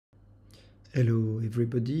Hello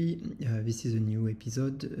everybody, this is a new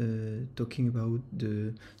episode talking about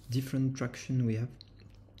the different traction we have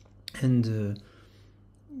and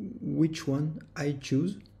which one I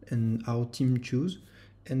choose and our team choose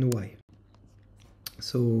and why.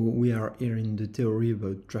 So we are here in the theory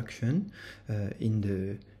about traction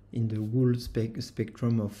in the whole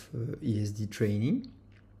spectrum of ESD training,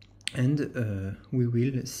 and we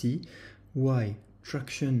will see why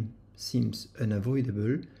traction seems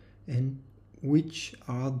unavoidable and which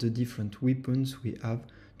are the different weapons we have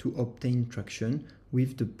to obtain traction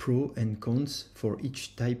with the pros and cons for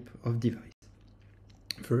each type of device.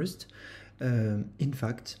 First, in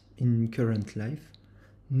fact, in current life,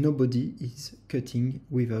 nobody is cutting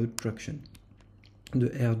without traction. The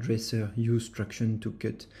hairdresser uses traction to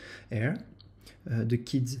cut hair. The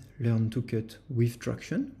kids learn to cut with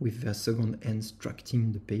traction, with their second hands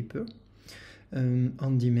tracting the paper.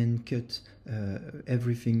 On-demand cut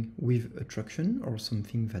everything with a traction or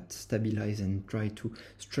something that stabilizes and try to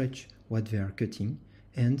stretch what they are cutting.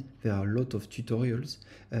 And there are a lot of tutorials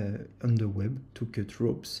on the web to cut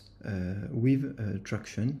ropes with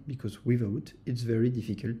traction, because without it's very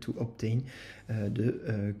difficult to obtain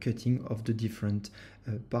the cutting of the different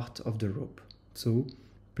part of the rope. So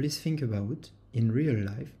please think about, in real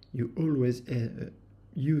life, you always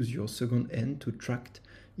use your second hand to tract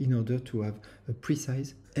in order to have a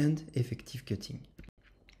precise and effective cutting.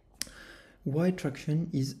 Why traction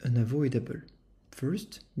is unavoidable?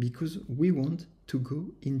 First, because we want to go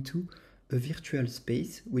into a virtual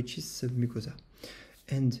space which is submucosa.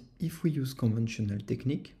 And if we use conventional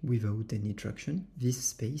technique without any traction, this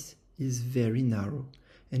space is very narrow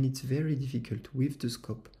and it's very difficult with the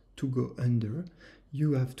scope to go under.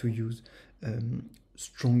 You have to use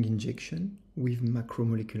strong injection with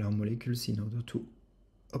macromolecular molecules in order to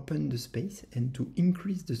open the space and to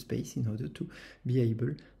increase the space in order to be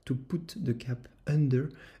able to put the cap under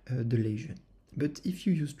the lesion. But if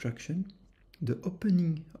you use traction, the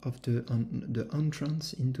opening of the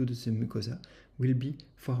entrance into the submucosa will be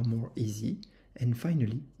far more easy. And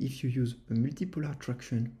finally, if you use a multipolar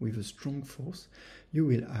traction with a strong force, you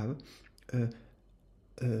will have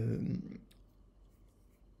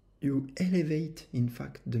you elevate, in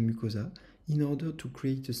fact, the mucosa in order to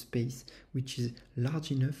create a space which is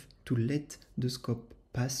large enough to let the scope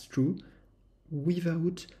pass through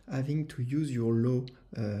without having to use your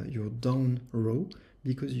your down row,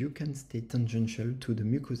 because you can stay tangential to the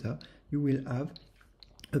mucosa. You will have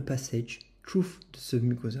a passage through the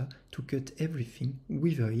submucosa to cut everything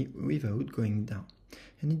without going down.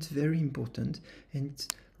 And it's very important, and it's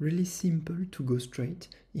really simple to go straight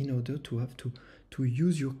in order to have to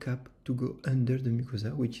use your cap to go under the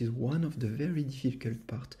mucosa, which is one of the very difficult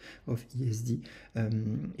part of ESD,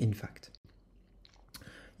 in fact.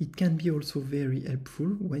 It can be also very helpful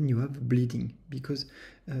when you have bleeding, because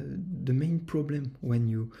the main problem when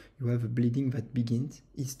you have a bleeding that begins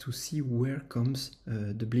is to see where comes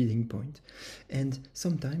the bleeding point. And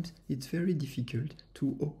sometimes it's very difficult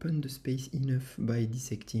to open the space enough by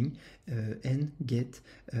dissecting and get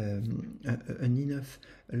an enough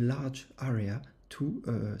large area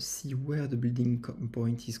to see where the bleeding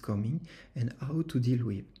point is coming and how to deal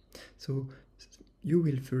with. So you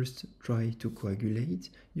will first try to coagulate,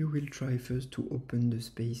 you will try first to open the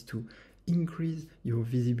space to increase your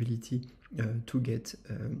visibility to get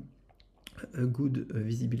a good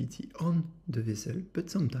visibility on the vessel.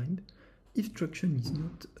 But sometimes, if traction is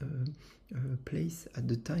not placed at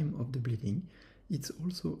the time of the bleeding, it's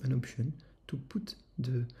also an option to put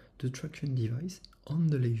the traction device on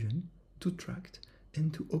the lesion to tract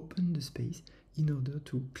and to open the space in order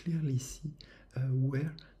to clearly see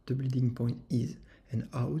where the bleeding point is and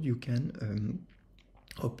how you can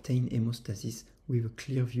obtain hemostasis with a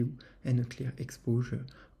clear view and a clear exposure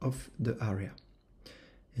of the area.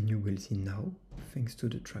 And you will see now, thanks to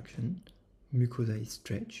the traction, mucosa is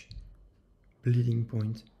stretched, bleeding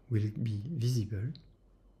point will be visible,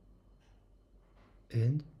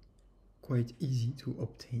 and quite easy to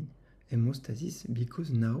obtain hemostasis,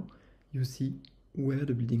 because now you see where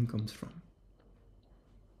the bleeding comes from.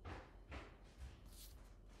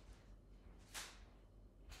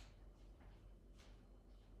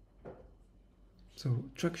 So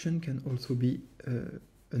traction can also be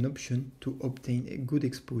an option to obtain a good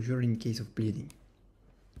exposure in case of bleeding.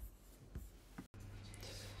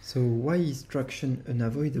 So why is traction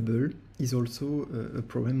unavoidable is also a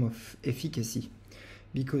problem of efficacy,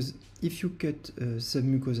 because if you cut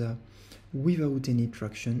submucosa without any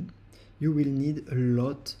traction, you will need a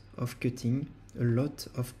lot of cutting, a lot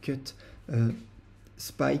of cut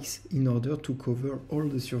spikes in order to cover all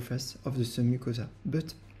the surface of the submucosa.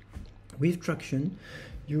 But with traction,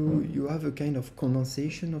 you have a kind of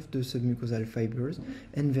condensation of the submucosal fibers,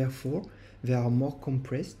 and therefore they are more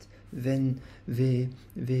compressed, then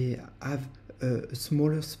they have a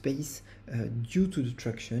smaller space due to the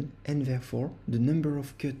traction, and therefore the number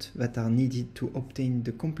of cuts that are needed to obtain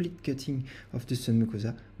the complete cutting of the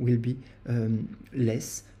submucosa will be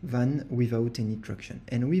less than without any traction.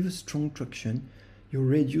 And with a strong traction, you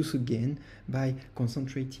reduce again by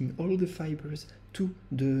concentrating all the fibers to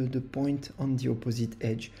the point on the opposite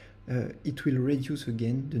edge. It will reduce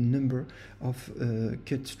again the number of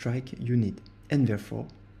cut strike you need, and therefore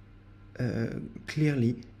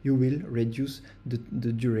clearly you will reduce the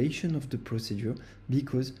duration of the procedure,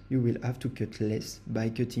 because you will have to cut less by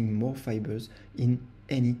cutting more fibers in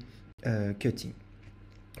any cutting.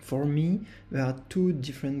 For me, there are two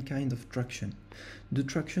different kinds of traction. The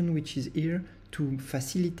traction which is here to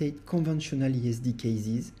facilitate conventional ESD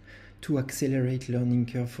cases, to accelerate learning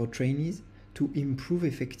curve for trainees, to improve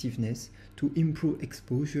effectiveness, to improve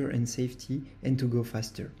exposure and safety, and to go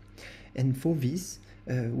faster. And for this,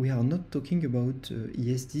 we are not talking about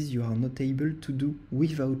ESDs you are not able to do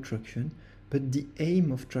without traction, but the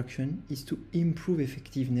aim of traction is to improve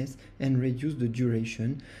effectiveness and reduce the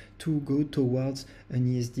duration, to go towards an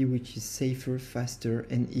ESD which is safer, faster,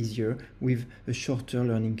 and easier with a shorter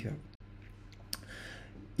learning curve.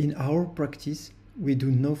 In our practice, we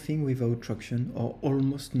do nothing without traction, or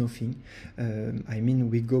almost nothing.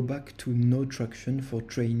 We go back to no traction for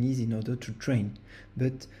trainees in order to train.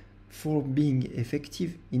 But for being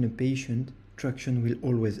effective in a patient, traction will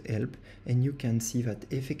always help, and you can see that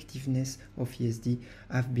effectiveness of ESD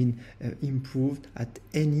have been improved at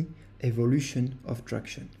any evolution of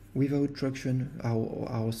traction. Without traction,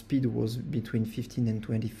 our speed was between 15 and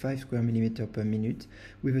 25 square millimeter per minute.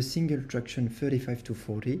 With a single traction, 35 to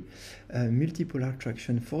 40, multipolar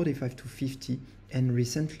traction, 45 to 50, and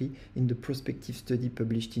recently in the prospective study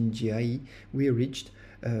published in GIE, we reached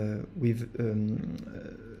with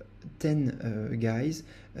 10 guys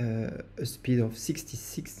a speed of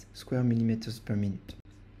 66 square millimeters per minute.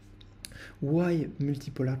 Why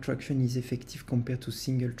multipolar traction is effective compared to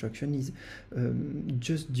single traction is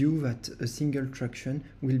just due that a single traction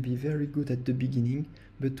will be very good at the beginning,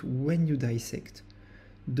 but when you dissect,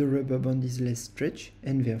 the rubber band is less stretched,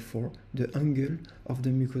 and therefore the angle of the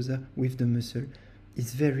mucosa with the muscle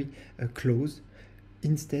is very close,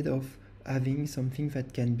 instead of having something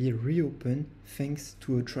that can be reopened thanks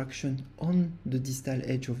to a traction on the distal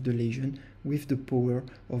edge of the lesion with the power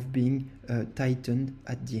of being tightened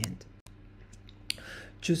at the end.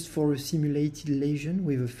 Just for a simulated lesion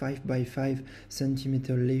with a 5 by 5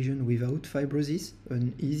 centimeter lesion without fibrosis,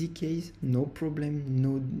 an easy case, no problem,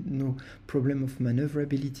 no problem of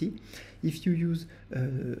maneuverability. If you use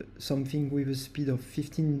something with a speed of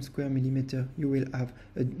 15 square millimeter, you will have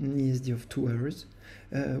an ESD of 2 hours.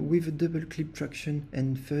 With a double clip traction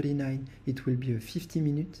and 39, it will be a 50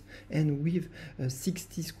 minutes, and with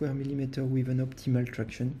 60 square millimeter with an optimal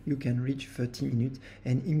traction, you can reach 30 minutes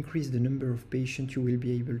and increase the number of patients you will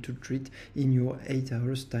be able to treat in your 8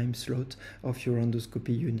 hours time slot of your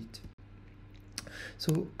endoscopy unit.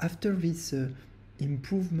 So after this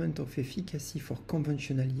improvement of efficacy for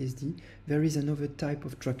conventional ESD, there is another type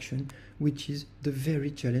of traction, which is the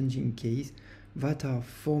very challenging case that are,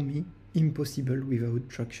 for me, impossible without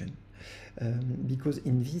traction, because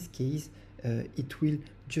in this case it will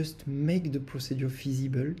just make the procedure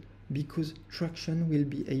feasible, because traction will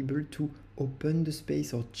be able to open the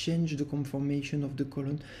space or change the conformation of the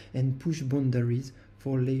colon and push boundaries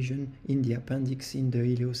for lesion in the appendix, in the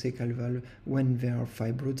ileocecal valve, when they are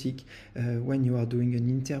fibrotic. When you are doing an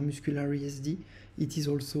intermuscular ESD, it is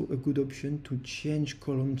also a good option to change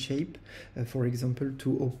colon shape, for example,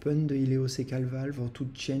 to open the ileocecal valve or to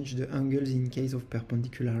change the angles in case of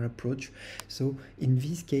perpendicular approach. So in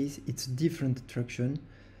this case, it's different traction.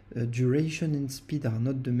 Duration and speed are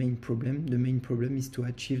not the main problem. The main problem is to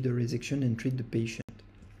achieve the resection and treat the patient.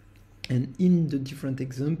 And in the different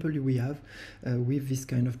example we have with this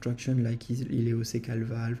kind of traction, like ileocecal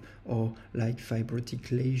valve, or like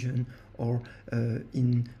fibrotic lesion, or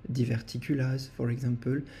in diverticulars, for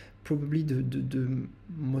example, probably the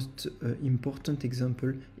most important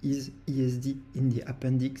example is ESD in the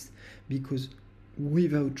appendix, because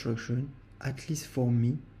without traction, at least for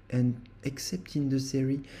me, and except in the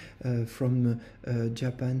series from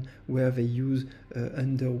Japan, where they use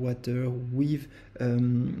underwater with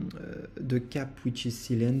the cap which is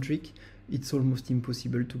cylindric, it's almost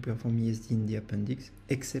impossible to perform ESD in the appendix,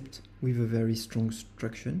 except with a very strong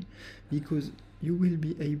traction, because you will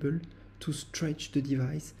be able to stretch the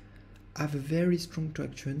device, have a very strong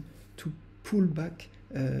traction to pull back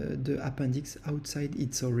the appendix outside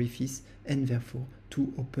its orifice, and therefore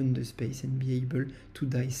to open the space and be able to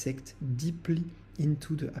dissect deeply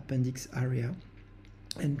into the appendix area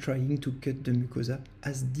and trying to cut the mucosa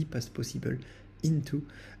as deep as possible into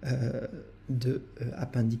the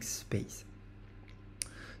appendix space.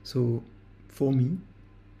 So for me,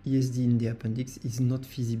 ESD in the appendix is not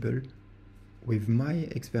feasible with my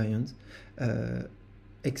experience,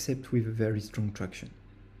 except with a very strong traction.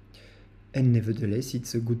 And nevertheless,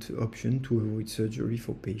 it's a good option to avoid surgery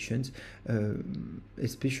for patients,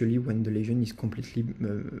 especially when the lesion is completely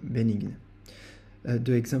benign.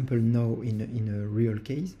 The example now in a real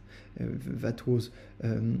case, that was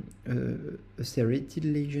a serrated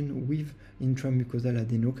lesion with intramucosal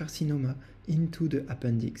adenocarcinoma into the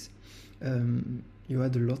appendix. You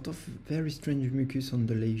had a lot of very strange mucus on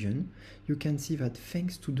the lesion. You can see that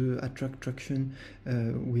thanks to the attract traction,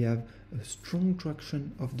 we have a strong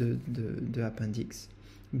traction of the appendix.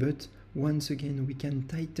 But once again, we can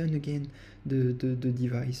tighten again the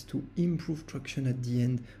device to improve traction at the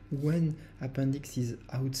end when appendix is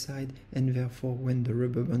outside and therefore when the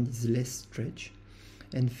rubber band is less stretched.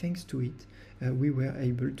 And thanks to it, we were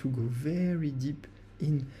able to go very deep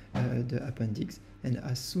in the appendix, and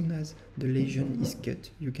as soon as the lesion is cut,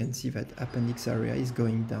 you can see that appendix area is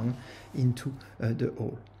going down into the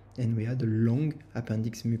hole, and we had a long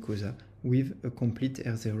appendix mucosa with a complete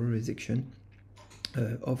R0 resection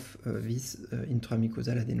of this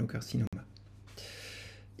intramucosal adenocarcinoma.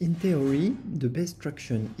 In theory, the best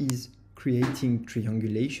traction is creating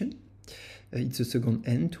triangulation. It's a second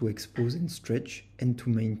end to expose and stretch and to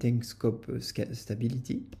maintain scope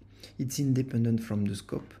stability. It's independent from the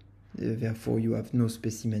scope, therefore you have no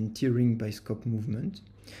specimen tearing by scope movement.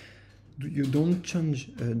 You don't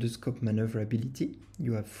change the scope maneuverability.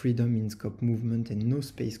 You have freedom in scope movement and no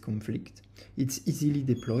space conflict. It's easily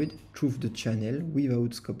deployed through the channel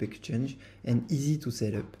without scope exchange and easy to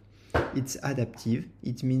set up. It's adaptive.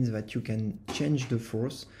 It means that you can change the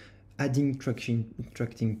force, adding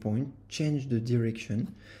tracting point, change the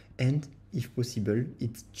direction, and if possible,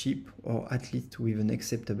 it's cheap or at least with an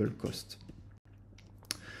acceptable cost.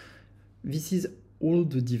 This is all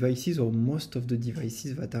the devices or most of the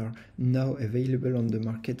devices that are now available on the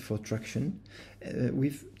market for traction,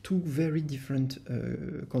 with two very different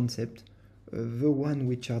concepts. The one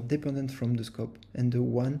which are dependent from the scope and the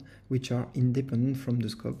one which are independent from the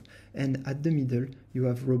scope. And at the middle, you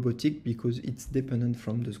have robotic because it's dependent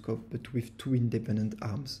from the scope but with two independent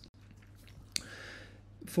arms.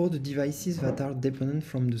 For the devices that are dependent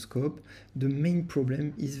from the scope, the main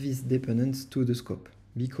problem is this dependence to the scope.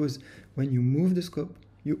 Because when you move the scope,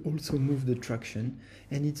 you also move the traction,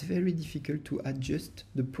 and it's very difficult to adjust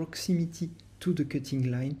the proximity to the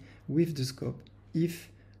cutting line with the scope if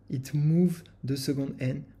it moves the second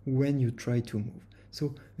end when you try to move.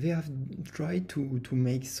 So they have tried to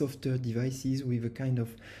make softer devices with a kind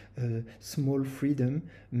of small freedom,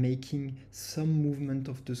 making some movement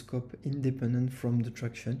of the scope independent from the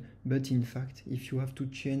traction. But in fact, if you have to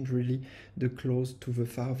change really the close to the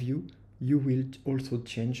far view, you will also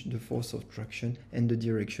change the force of traction and the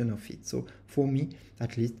direction of it. So for me,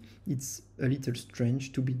 at least, it's a little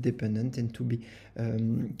strange to be dependent and to be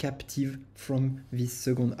captive from this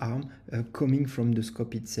second arm coming from the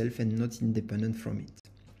scope itself and not independent from it.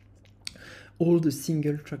 All the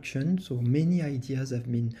single traction, so many ideas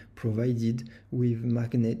have been provided with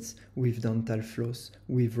magnets, with dental floss,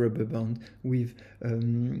 with rubber band, with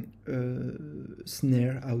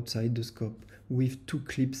snare outside the scope, with two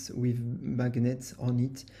clips with magnets on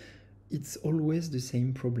it. It's always the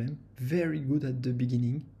same problem, very good at the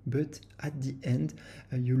beginning, but at the end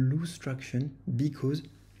you lose traction because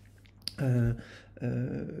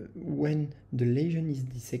when the lesion is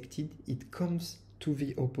dissected, it comes to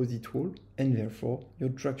the opposite wall, and therefore your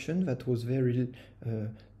traction that was very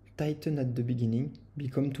tightened at the beginning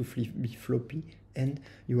become to be floppy, and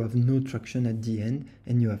you have no traction at the end,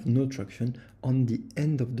 and you have no traction on the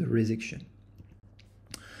end of the resection.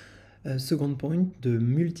 Second point, the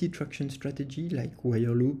multi-traction strategy like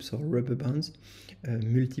wire loops or rubber bands,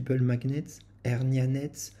 multiple magnets, hernia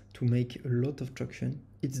nets to make a lot of traction.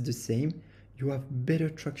 It's the same. You have better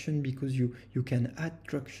traction because you can add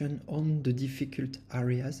traction on the difficult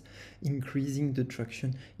areas, increasing the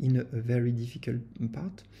traction in a very difficult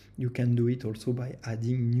part. You can do it also by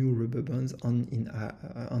adding new rubber bands on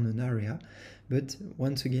an area. But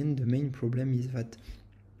once again, the main problem is that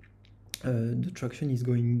the traction is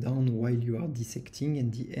going down while you are dissecting,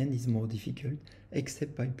 and the end is more difficult,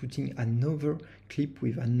 except by putting another clip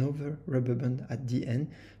with another rubber band at the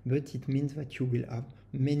end. But it means that you will have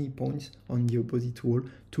many points on the opposite wall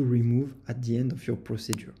to remove at the end of your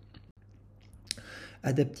procedure.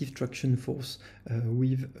 adaptive traction force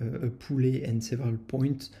with a pulley and several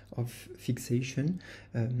points of fixation.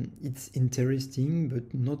 It's interesting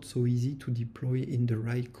but not so easy to deploy in the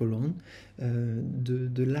right colon.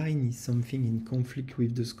 The line is something in conflict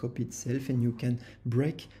with the scope itself, and you can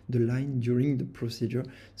break the line during the procedure,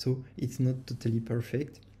 so it's not totally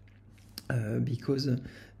perfect. Because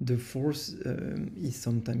the force is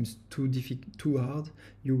sometimes too hard,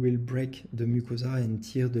 you will break the mucosa and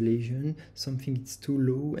tear the lesion. Something is too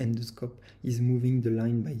low and the scope is moving the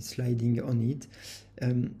line by sliding on it.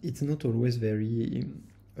 It's not always very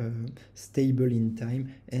stable in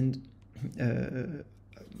time, and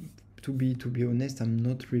to be honest, I'm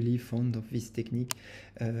not really fond of this technique,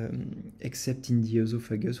 except in the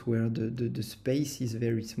esophagus, where the space is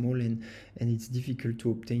very small and it's difficult to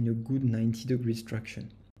obtain a good 90 degrees traction.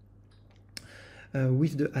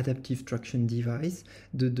 With the adaptive traction device,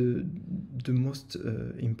 the most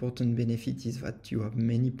important benefit is that you have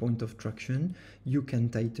many points of traction. You can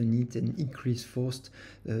tighten it and increase force,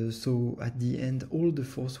 so at the end all the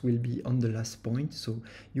force will be on the last point, so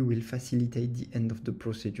you will facilitate the end of the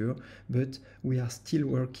procedure. But we are still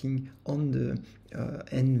working on the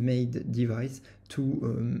handmade device to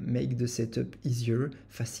make the setup easier,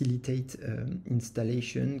 facilitate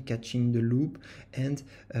installation, catching the loop, and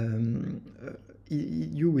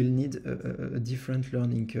you will need a different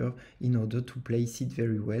learning curve in order to place it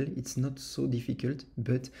very well. It's not so difficult,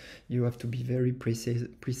 but you have to be very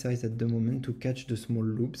precise at the moment to catch the small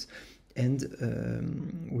loops,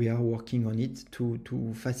 and we are working on it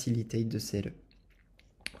to facilitate the setup.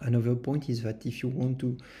 Another point is that if you want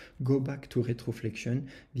to go back to retroflexion,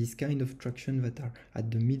 this kind of traction that are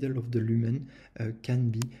at the middle of the lumen can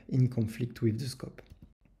be in conflict with the scope.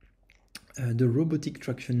 The robotic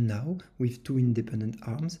traction now with 2 independent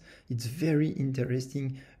arms, it's very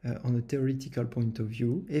interesting on a theoretical point of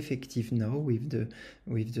view, effective now with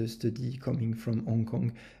the study coming from Hong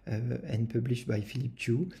Kong and published by Philip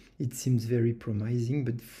Chu. It seems very promising,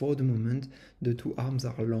 but for the moment the 2 arms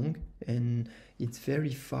are long and it's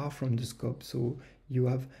very far from the scope, so you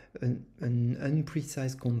have an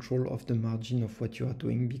unprecise control of the margin of what you are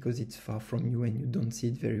doing because it's far from you and you don't see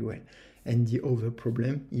it very well. And the other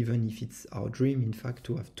problem, even if it's our dream in fact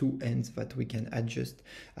to have 2 ends that we can adjust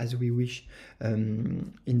as we wish,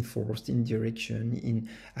 in force, in direction, in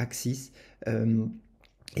axis,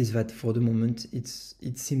 is that for the moment it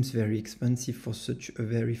seems very expensive for such a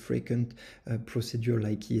very frequent procedure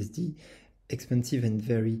like ESD, expensive and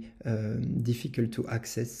very difficult to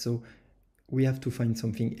access. So we have to find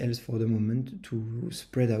something else for the moment to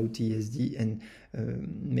spread out ESD and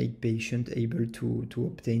make patient able to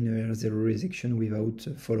obtain a R0 resection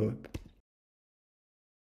without follow-up.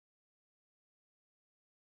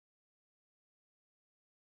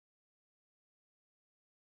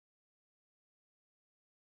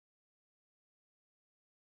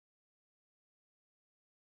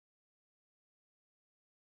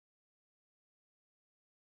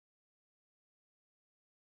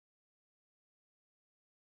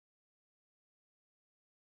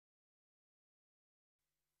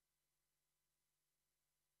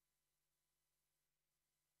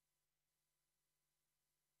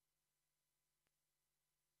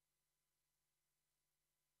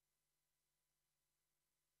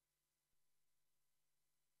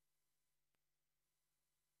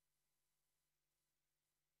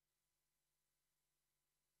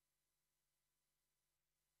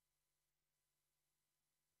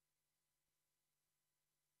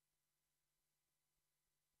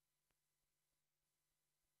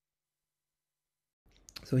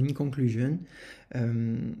 So in conclusion,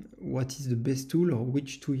 what is the best tool, or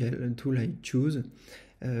which tool I choose?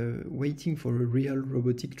 Waiting for a real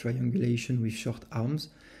robotic triangulation with short arms,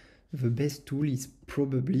 the best tool is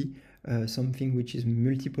probably something which is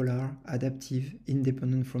multipolar, adaptive,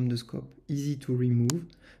 independent from the scope, easy to remove,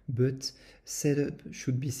 but setup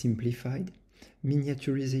should be simplified,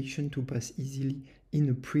 miniaturization to pass easily in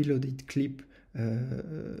a preloaded clip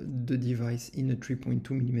the device in a 3.2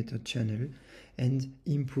 mm channel, and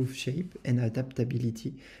improve shape and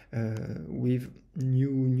adaptability with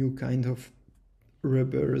new kind of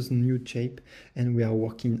rubbers, new shape, and we are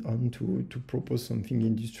working on to propose something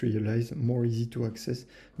industrialized, more easy to access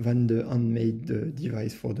than the handmade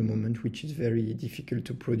device for the moment, which is very difficult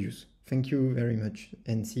to produce. Thank you very much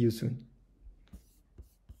and see you soon.